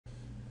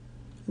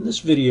In this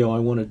video, I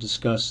want to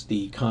discuss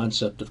the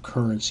concept of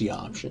currency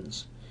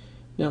options.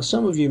 Now,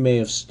 some of you may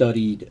have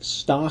studied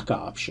stock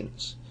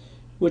options,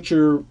 which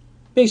are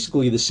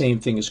basically the same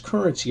thing as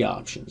currency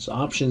options.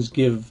 Options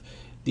give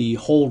the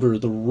holder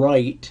the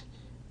right,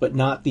 but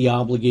not the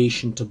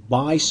obligation to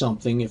buy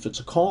something if it's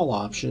a call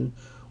option,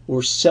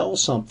 or sell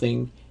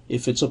something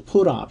if it's a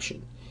put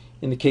option.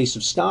 In the case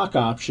of stock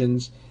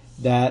options,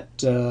 that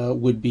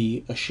would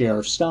be a share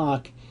of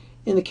stock.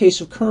 In the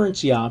case of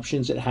currency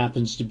options, it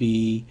happens to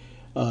be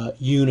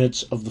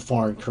units of the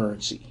foreign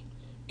currency.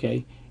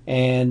 Okay,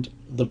 and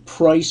the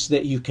price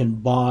that you can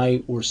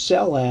buy or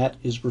sell at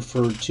is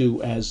referred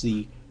to as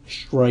the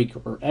strike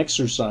or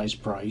exercise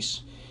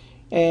price.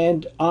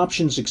 And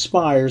options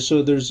expire,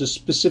 so there's a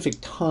specific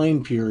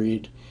time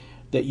period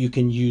that you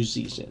can use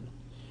these in.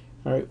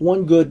 All right,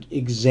 one good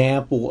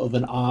example of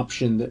an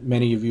option that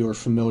many of you are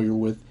familiar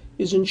with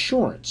is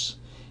insurance.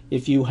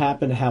 If you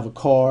happen to have a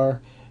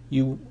car,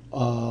 you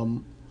are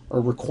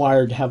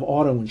required to have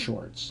auto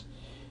insurance.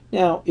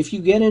 Now, if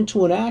you get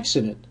into an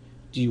accident,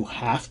 do you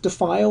have to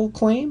file a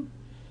claim?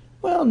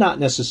 Well, not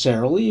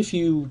necessarily. If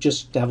you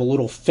just have a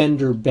little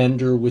fender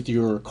bender with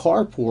your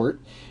carport,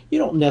 you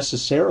don't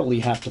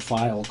necessarily have to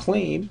file a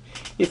claim.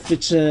 If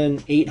it's an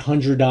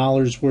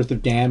 $800 worth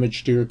of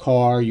damage to your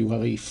car, you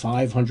have a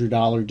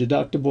 $500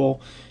 deductible,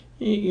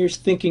 you're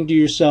thinking to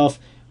yourself,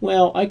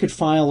 well, I could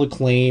file a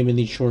claim and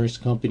the insurance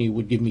company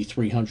would give me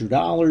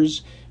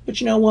 $300,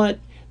 but you know what?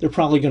 They're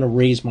probably going to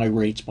raise my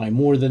rates by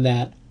more than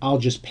that. I'll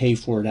just pay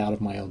for it out of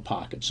my own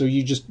pocket. So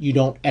you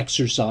don't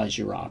exercise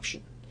your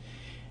option.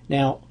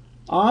 Now,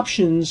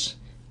 options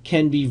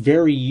can be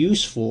very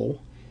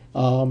useful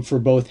for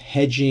both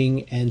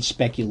hedging and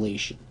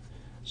speculation.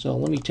 So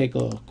let me take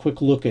a quick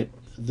look at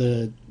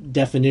the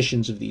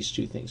definitions of these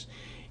two things.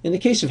 In the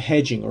case of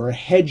hedging, or a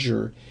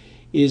hedger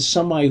is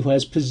somebody who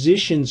has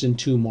positions in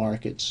two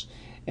markets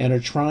and are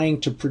trying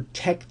to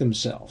protect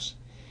themselves.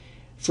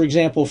 For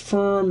example, a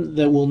firm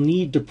that will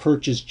need to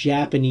purchase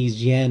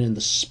Japanese yen in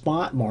the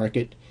spot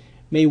market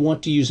may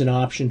want to use an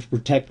option to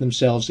protect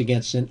themselves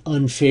against an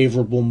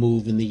unfavorable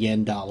move in the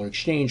yen-dollar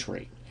exchange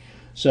rate.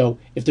 So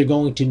if they're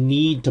going to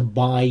need to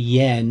buy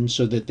yen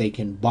so that they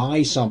can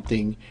buy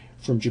something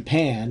from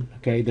Japan,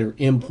 okay, they're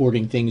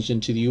importing things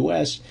into the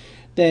U.S.,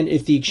 then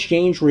if the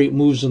exchange rate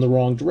moves in the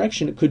wrong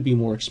direction, it could be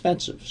more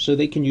expensive. So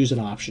they can use an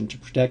option to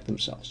protect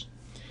themselves.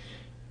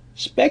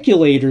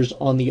 Speculators,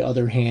 on the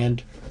other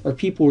hand, are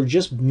people who are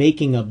just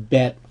making a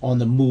bet on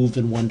the move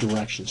in one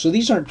direction. So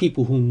these aren't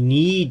people who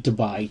need to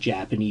buy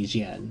Japanese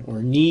yen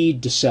or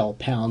need to sell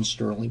pound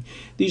sterling.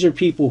 These are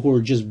people who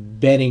are just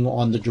betting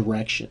on the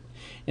direction.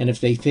 And if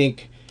they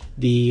think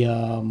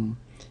the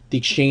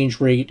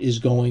exchange rate is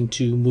going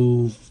to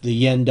move, the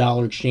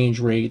yen-dollar exchange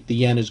rate, the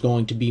yen is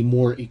going to be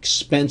more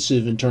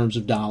expensive in terms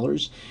of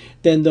dollars,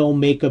 then they'll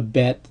make a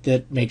bet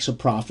that makes a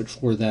profit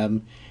for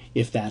them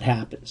if that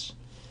happens.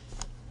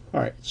 All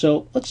right,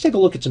 so let's take a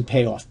look at some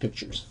payoff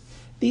pictures.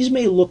 These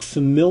may look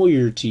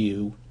familiar to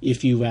you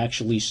if you've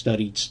actually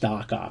studied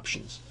stock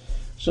options.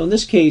 So in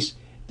this case,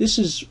 this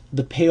is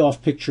the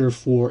payoff picture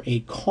for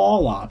a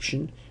call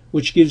option,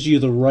 which gives you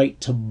the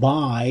right to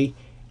buy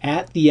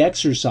at the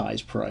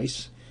exercise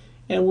price.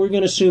 And we're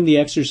going to assume the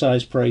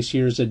exercise price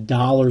here is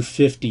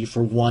 $1.50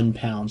 for 1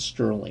 pound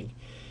sterling.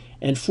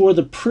 And for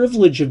the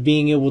privilege of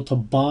being able to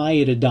buy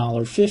at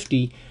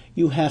 $1.50,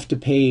 you have to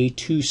pay a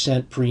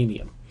 2-cent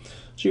premium.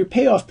 So your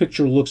payoff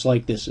picture looks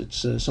like this.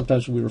 It's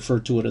sometimes we refer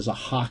to it as a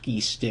hockey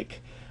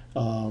stick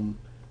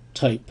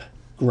type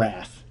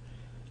graph.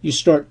 You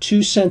start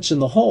 2 cents in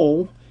the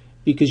hole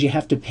because you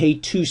have to pay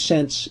 2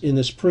 cents in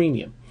this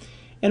premium.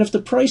 And if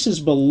the price is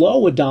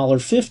below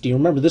 $1.50,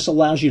 remember this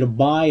allows you to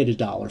buy at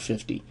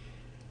 $1.50,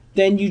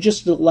 then you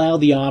just allow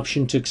the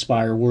option to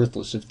expire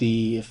worthless. If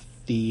the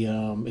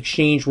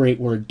exchange rate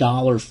were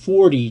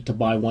 $1.40 to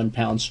buy 1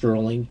 pound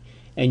sterling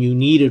and you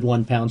needed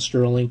 1 pound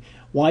sterling,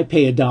 why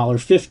pay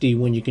 $1.50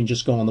 when you can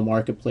just go on the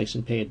marketplace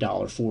and pay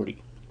 $1.40?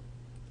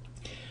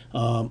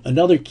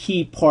 Another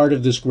key part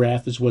of this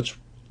graph is what's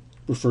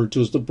referred to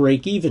as the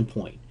break-even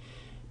point.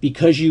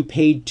 Because you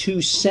paid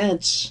 2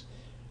 cents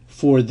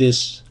for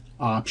this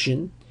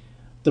option,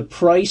 the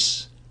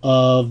price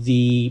of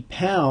the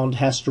pound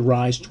has to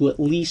rise to at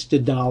least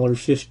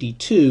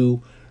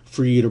 $1.52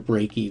 for you to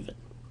break even.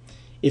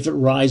 If it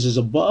rises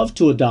above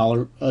to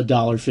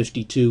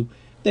 $1.52,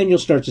 then you'll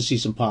start to see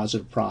some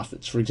positive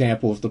profits. For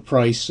example, if the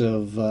price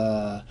of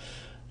the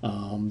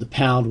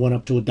pound went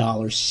up to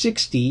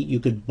 $1.60, you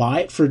could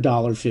buy it for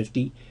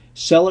 $1.50,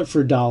 sell it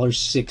for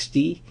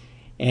 $1.60,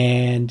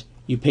 and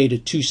you paid a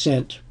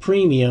 2-cent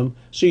premium,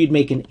 so you'd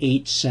make an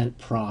 8-cent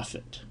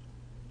profit.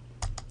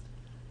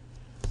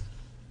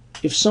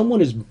 If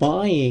someone is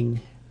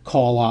buying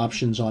call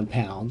options on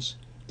pounds,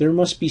 there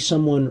must be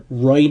someone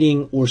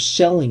writing or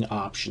selling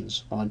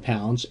options on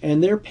pounds,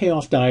 and their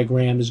payoff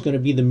diagram is going to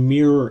be the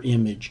mirror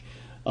image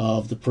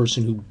of the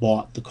person who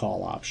bought the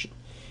call option.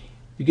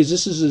 Because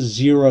this is a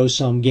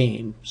zero-sum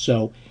game,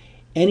 so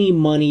any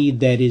money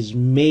that is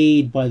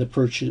made by the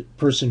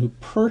person who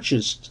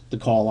purchased the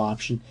call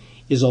option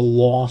is a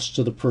loss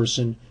to the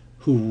person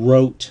who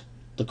wrote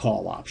the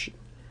call option.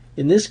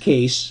 In this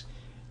case,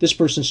 this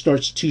person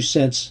starts 2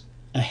 cents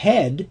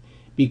ahead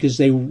because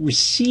they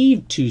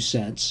received 2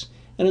 cents,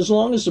 and as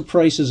long as the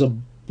price is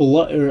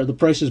below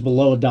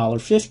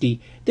 $1.50,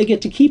 they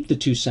get to keep the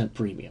 2 cent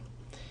premium.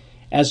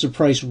 As the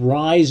price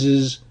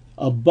rises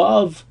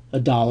above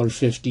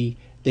 $1.50,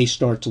 they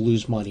start to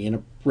lose money, and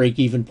a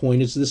break-even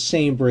point is the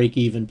same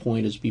break-even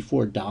point as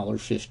before,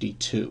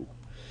 $1.52.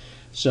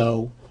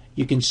 So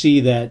you can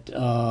see that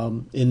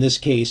in this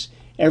case,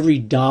 every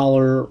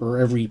dollar or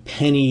every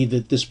penny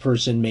that this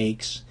person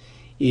makes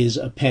is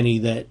a penny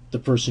that the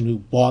person who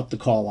bought the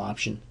call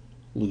option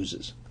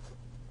loses.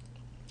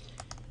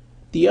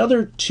 The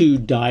other two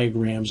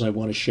diagrams I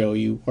want to show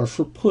you are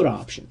for put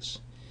options.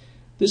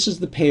 This is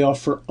the payoff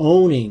for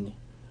owning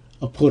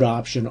a put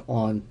option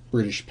on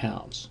British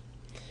pounds.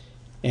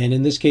 And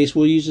in this case,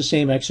 we'll use the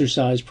same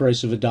exercise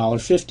price of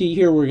 $1.50.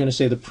 Here we're going to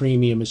say the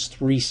premium is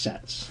 3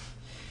 cents.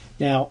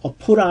 Now, a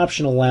put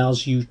option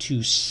allows you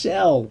to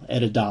sell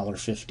at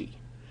 $1.50.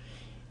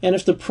 And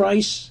if the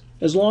price,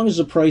 as long as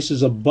the price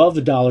is above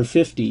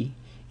 $1.50,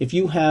 if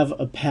you have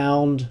a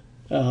pound,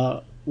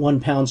 1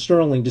 pound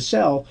sterling to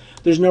sell,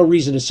 there's no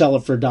reason to sell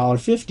it for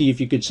 $1.50 if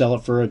you could sell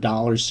it for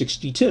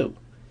 $1.62.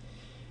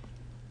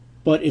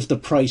 But if the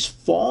price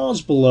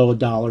falls below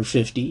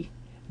 $1.50,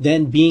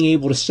 then being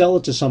able to sell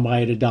it to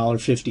somebody at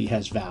 $1.50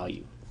 has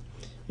value.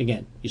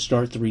 Again, you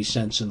start 3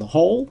 cents in the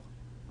hole.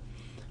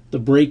 The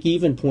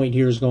break-even point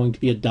here is going to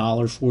be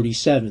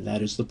 $1.47.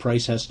 That is, the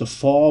price has to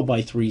fall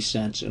by 3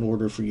 cents in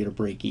order for you to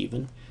break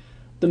even.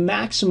 The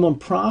maximum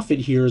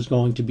profit here is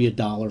going to be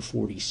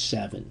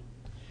 $1.47.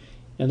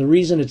 And the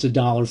reason it's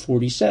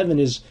 $1.47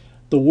 is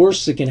the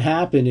worst that can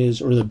happen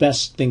is, or the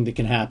best thing that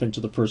can happen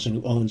to the person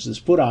who owns this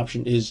put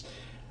option is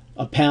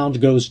a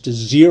pound goes to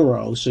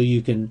 0, so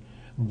you can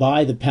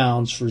buy the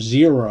pounds for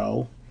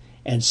 0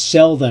 and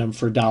sell them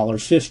for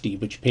 $1.50,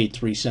 but you paid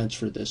 3 cents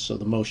for this, so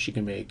the most you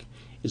can make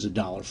is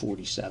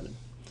 $1.47.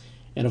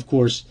 And of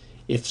course,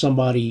 if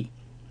somebody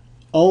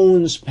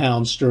owns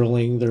pound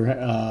sterling,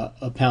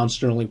 a pound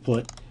sterling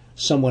put,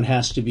 someone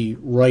has to be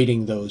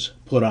writing those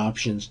put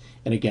options.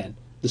 And again,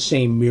 the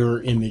same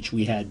mirror image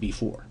we had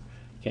before.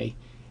 Okay,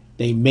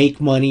 they make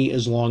money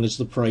as long as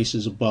the price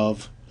is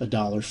above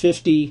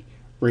 $1.50.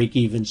 Break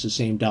even's the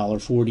same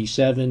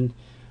 $1.47.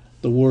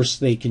 The worst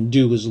they can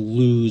do is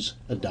lose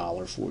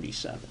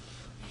 $1.47.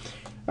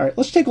 All right,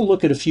 let's take a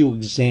look at a few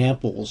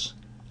examples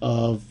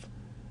of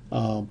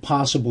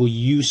possible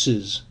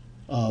uses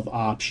of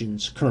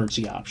options,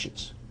 currency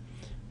options.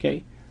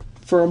 Okay,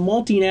 for a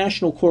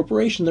multinational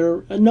corporation, there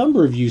are a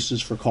number of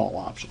uses for call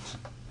options.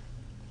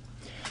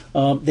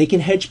 They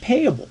can hedge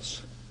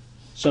payables.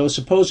 So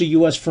suppose a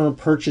U.S. firm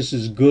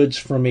purchases goods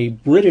from a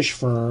British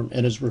firm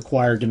and is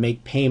required to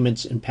make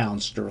payments in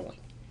pound sterling.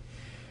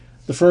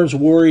 The firm's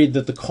worried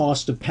that the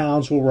cost of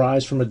pounds will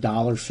rise from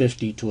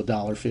 $1.50 to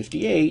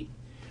 $1.58.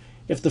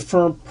 If the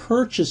firm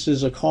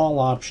purchases a call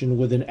option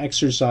with an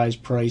exercise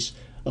price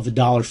of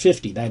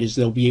 $1.50, that is,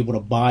 they'll be able to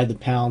buy the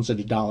pounds at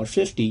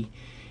 $1.50,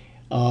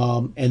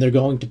 and they're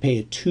going to pay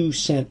a 2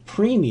 cent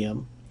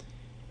premium,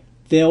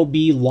 they'll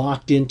be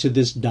locked into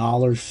this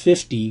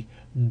 $1.50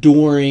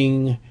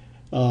 during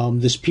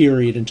this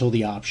period until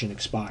the option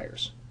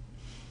expires.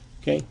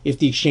 Okay, if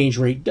the exchange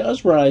rate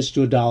does rise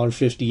to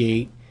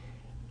 $1.58,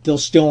 they'll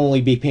still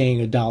only be paying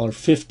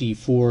 $1.50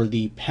 for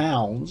the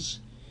pounds,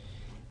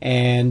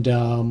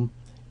 and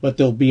but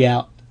they'll be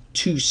out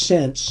 2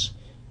 cents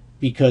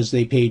because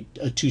they paid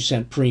a 2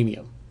 cent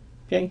premium.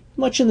 Okay,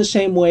 much in the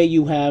same way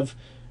you have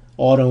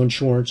auto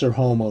insurance or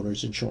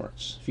homeowners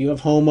insurance. If you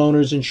have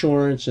homeowners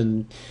insurance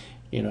and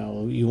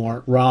you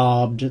aren't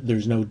robbed,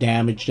 there's no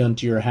damage done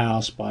to your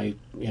house by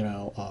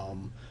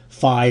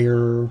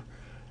fire,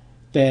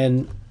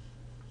 then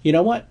you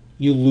know what?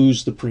 You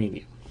lose the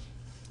premium.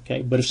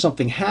 Okay, but if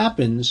something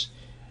happens,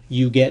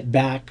 you get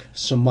back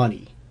some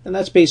money, and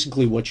that's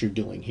basically what you're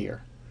doing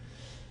here.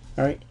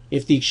 All right.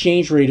 If the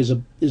exchange rate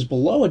is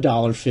below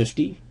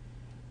 $1.50,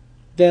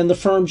 then the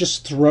firm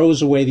just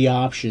throws away the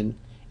option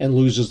and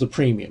loses the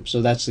premium.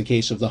 So that's the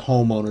case of the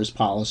homeowner's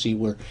policy,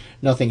 where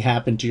nothing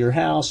happened to your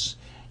house.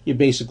 You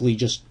basically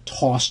just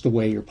tossed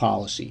away your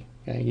policy.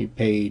 Okay? You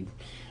paid,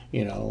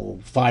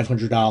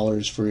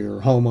 $500 for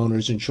your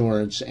homeowner's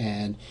insurance,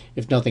 and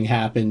if nothing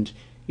happened,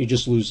 you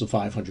just lose the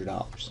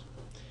 $500.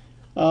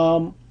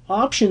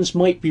 Options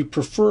might be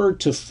preferred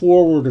to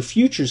forward or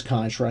futures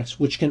contracts,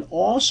 which can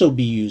also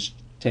be used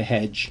to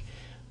hedge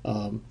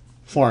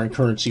foreign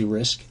currency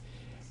risk,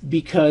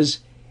 because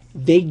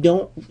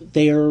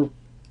you're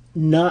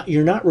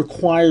not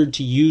required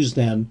to use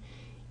them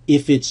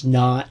if it's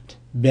not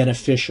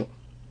beneficial.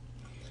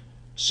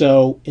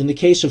 So in the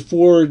case of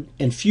forward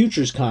and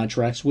futures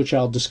contracts, which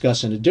I'll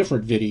discuss in a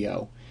different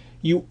video,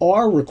 you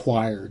are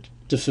required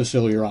to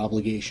fulfill your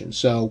obligation.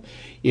 So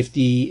if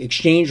the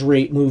exchange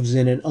rate moves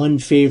in an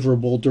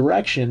unfavorable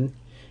direction,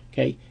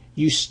 okay,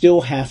 you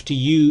still have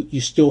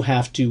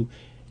to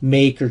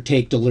make or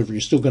take delivery.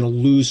 You're still going to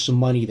lose some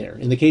money there.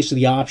 In the case of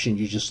the option,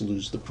 you just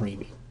lose the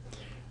premium.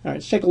 All right,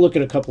 let's take a look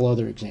at a couple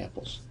other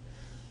examples.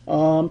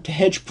 to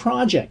hedge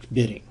project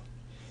bidding.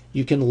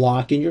 You can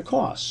lock in your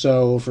costs.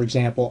 So, for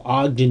example,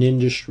 Ogden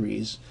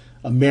Industries,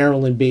 a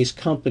Maryland-based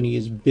company,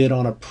 is bid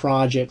on a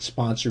project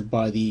sponsored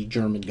by the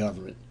German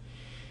government.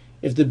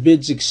 If the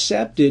bid's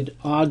accepted,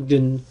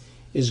 Ogden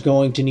is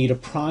going to need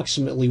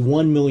approximately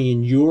 1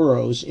 million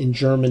euros in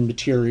German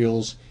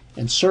materials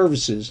and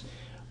services,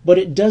 but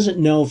it doesn't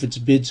know if its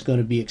bid's going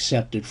to be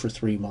accepted for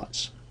 3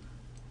 months.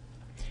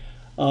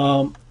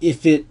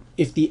 If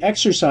the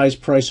exercise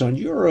price on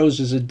euros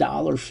is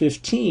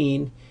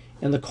 $1.15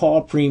 and the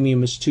call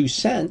premium is 2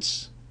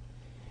 cents,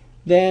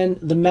 then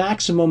the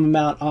maximum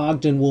amount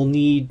Ogden will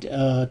need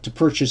to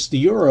purchase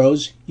the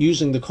euros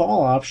using the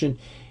call option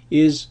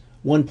is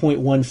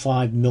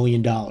 $1.15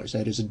 million.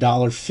 That is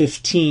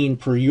 $1.15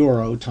 per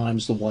euro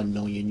times the 1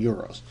 million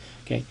euros.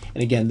 Okay,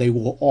 and again, they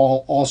will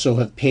all also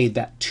have paid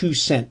that 2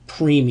 cent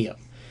premium.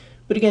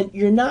 But again,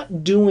 you're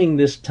not doing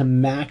this to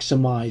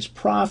maximize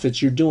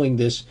profits. You're doing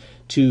this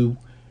to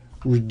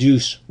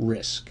reduce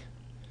risk.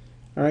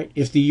 All right,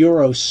 if the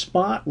euro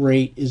spot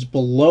rate is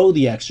below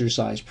the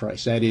exercise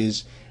price, that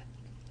is,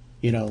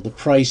 the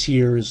price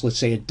here is, let's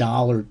say,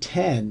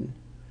 $1.10,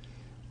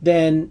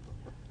 then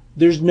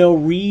there's no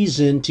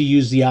reason to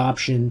use the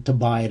option to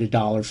buy at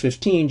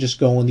 $1.15. Just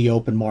go in the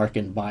open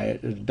market and buy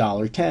it at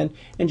 $1.10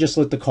 and just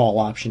let the call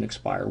option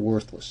expire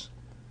worthless.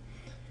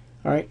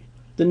 All right.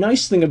 The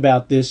nice thing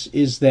about this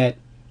is that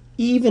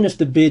even if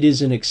the bid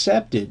isn't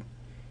accepted,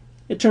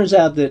 it turns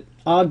out that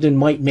Ogden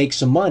might make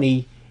some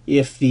money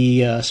if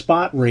the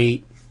spot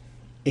rate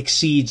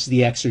exceeds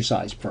the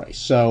exercise price.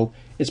 So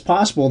it's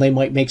possible they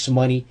might make some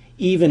money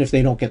even if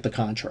they don't get the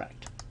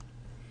contract.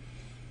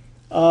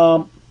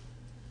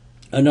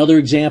 Another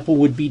example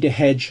would be to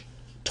hedge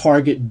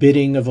target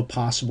bidding of a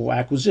possible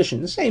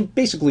acquisition.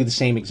 Basically the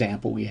same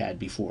example we had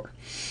before.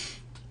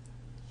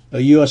 A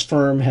U.S.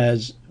 firm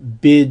has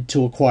bid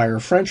to acquire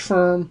a French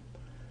firm.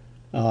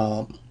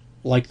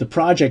 Like the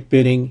project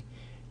bidding,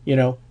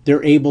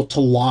 they're able to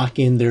lock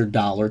in their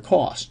dollar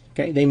cost.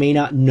 Okay, they may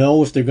not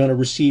know if they're going to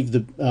receive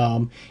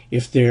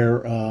if their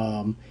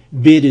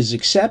bid is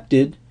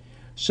accepted,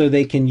 so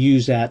they can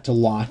use that to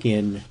lock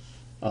in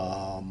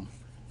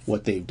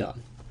what they've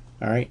done.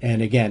 All right,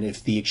 and again,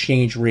 if the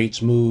exchange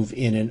rates move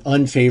in an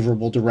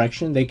unfavorable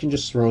direction, they can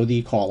just throw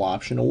the call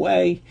option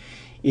away.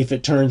 If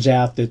it turns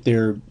out that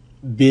their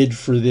bid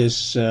for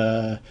this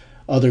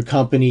other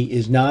company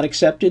is not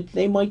accepted,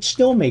 they might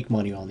still make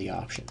money on the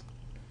option.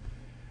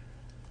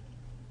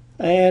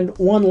 And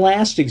one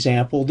last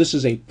example, this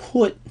is a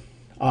put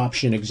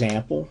option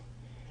example.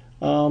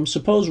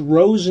 Suppose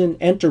Rosen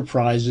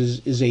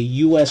Enterprises is a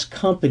U.S.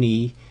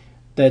 company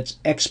that's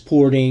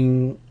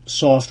exporting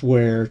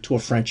software to a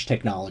French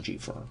technology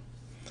firm.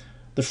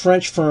 The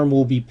French firm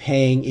will be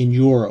paying in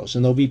euros,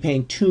 and they'll be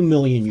paying 2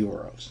 million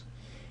euros.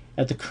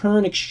 At the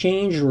current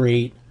exchange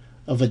rate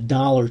of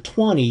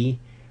 $1.20,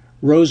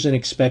 Rosen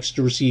expects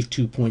to receive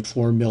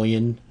 $2.4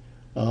 million.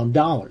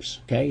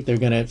 Okay, they're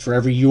going to, for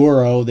every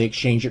euro they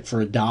exchange it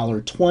for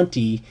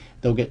 $1.20,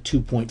 they'll get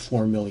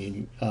 $2.4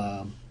 million.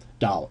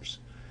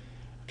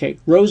 Okay,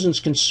 Rosen's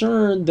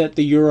concerned that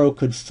the euro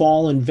could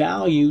fall in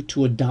value to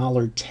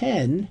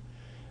 $1.10,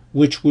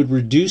 which would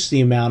reduce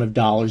the amount of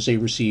dollars they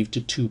receive to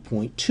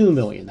 2.2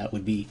 million. That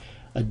would be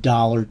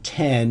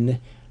 $1.10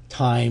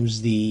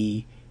 times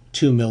the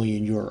 2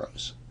 million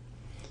euros.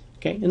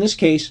 Okay, in this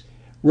case,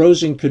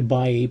 Rosen could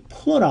buy a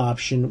put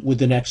option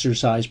with an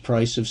exercise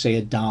price of, say,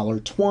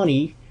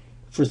 $1.20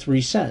 for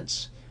 3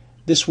 cents.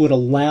 This would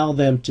allow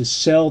them to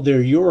sell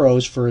their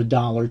euros for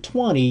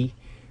 $1.20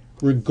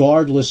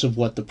 regardless of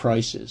what the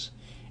price is.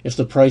 If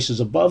the price is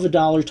above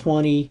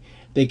 $1.20,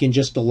 they can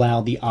just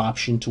allow the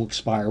option to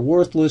expire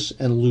worthless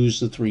and lose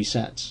the 3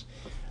 cents.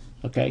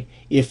 Okay?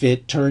 If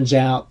it turns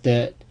out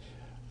that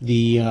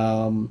the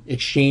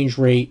exchange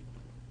rate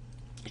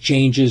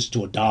changes to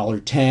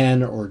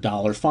 $1.10 or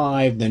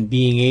 $1.05, then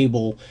being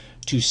able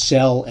to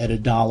sell at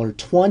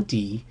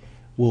 $1.20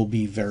 will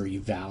be very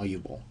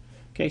valuable.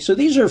 Okay, so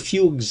these are a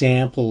few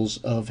examples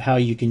of how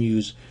you can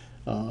use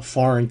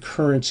foreign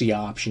currency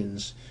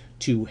options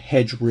to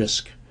hedge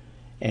risk,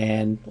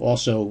 and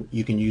also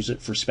you can use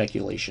it for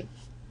speculation.